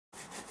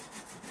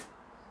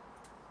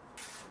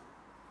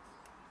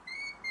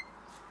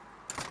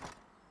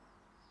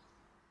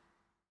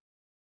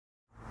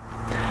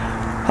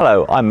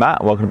Hello, I'm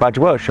Matt and welcome to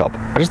Badger Workshop.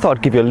 I just thought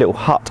I'd give you a little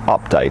hut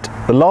update.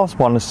 The last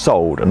one has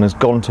sold and has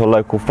gone to a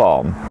local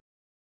farm.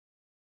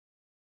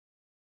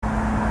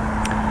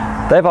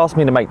 They've asked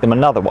me to make them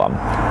another one,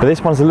 but this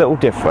one's a little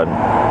different,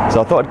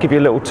 so I thought I'd give you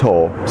a little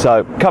tour.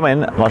 So come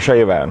in and I'll show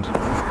you around.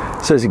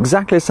 So it's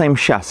exactly the same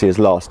chassis as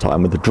last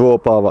time with the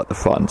drawbar at the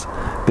front,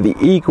 but the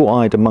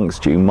eagle-eyed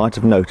amongst you might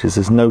have noticed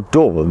there's no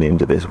door on the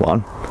end of this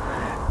one,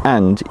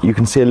 and you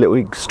can see a little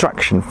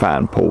extraction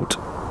fan port.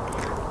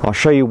 I'll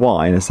show you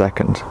why in a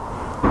second.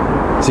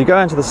 So you go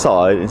into the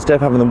side, instead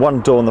of having the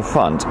one door on the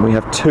front, we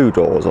have two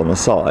doors on the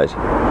side.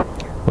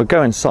 We'll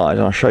go inside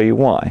and I'll show you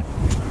why.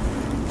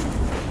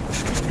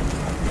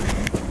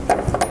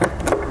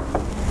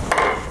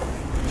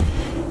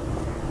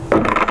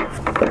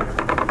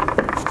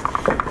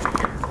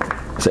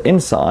 So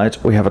inside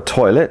we have a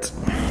toilet,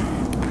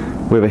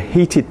 we have a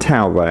heated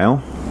towel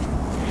rail,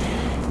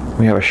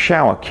 we have a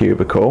shower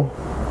cubicle.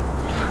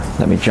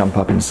 Let me jump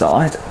up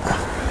inside.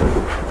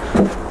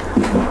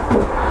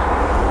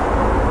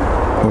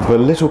 With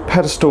a little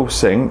pedestal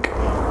sink,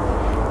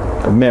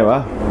 a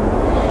mirror.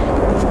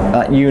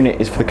 That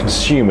unit is for the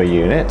consumer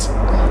unit.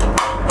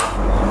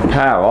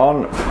 Power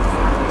on.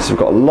 So we've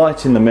got a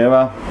light in the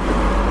mirror,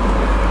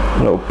 a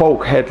little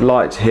bulkhead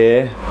light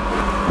here,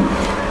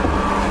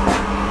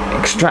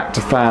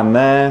 extractor fan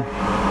there.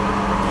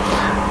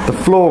 The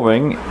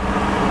flooring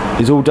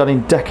is all done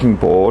in decking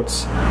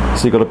boards,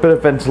 so you've got a bit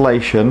of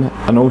ventilation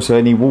and also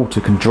any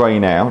water can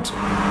drain out.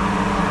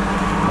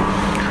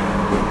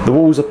 The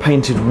walls are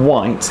painted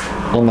white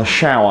on the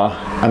shower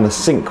and the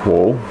sink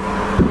wall,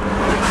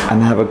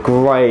 and have a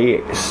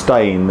grey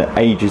stain that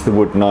ages the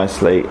wood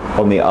nicely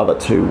on the other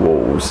two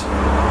walls.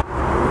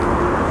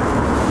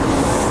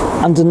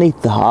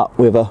 Underneath the hut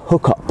we have a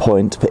hook-up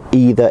point for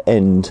either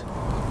end,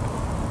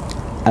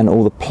 and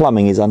all the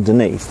plumbing is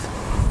underneath.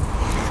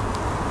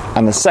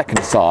 And the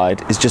second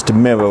side is just a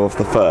mirror of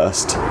the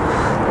first.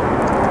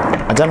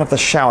 I don't have the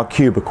shower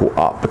cubicle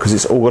up because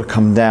it's all got to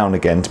come down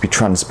again to be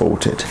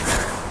transported.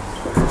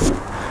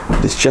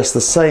 It's just the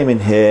same in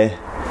here,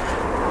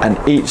 and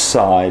each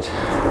side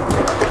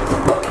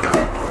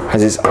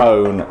has its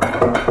own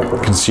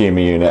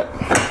consumer unit,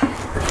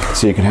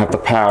 so you can have the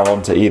power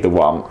onto either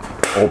one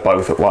or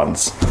both at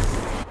once.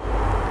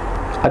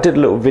 I did a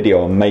little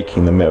video on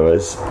making the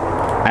mirrors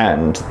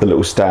and the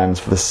little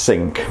stands for the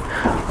sink,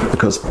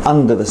 because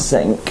under the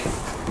sink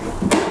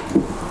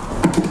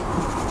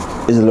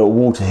is a little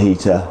water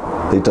heater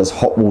that does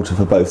hot water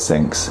for both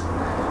sinks.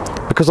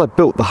 Because I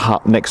built the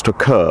hut next to a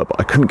curb,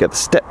 I couldn't get the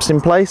steps in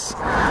place,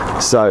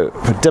 so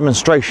for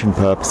demonstration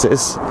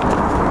purposes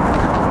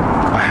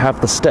I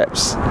have the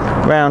steps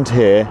round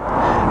here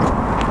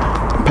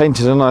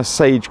painted a nice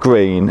sage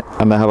green,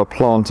 and they have a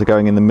planter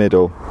going in the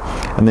middle,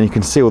 and then you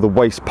can see all the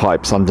waste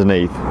pipes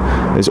underneath.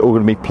 It's all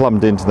going to be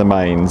plumbed into the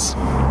mains,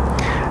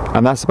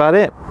 and that's about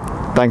it.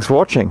 Thanks for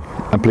watching,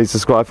 and please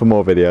subscribe for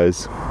more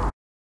videos.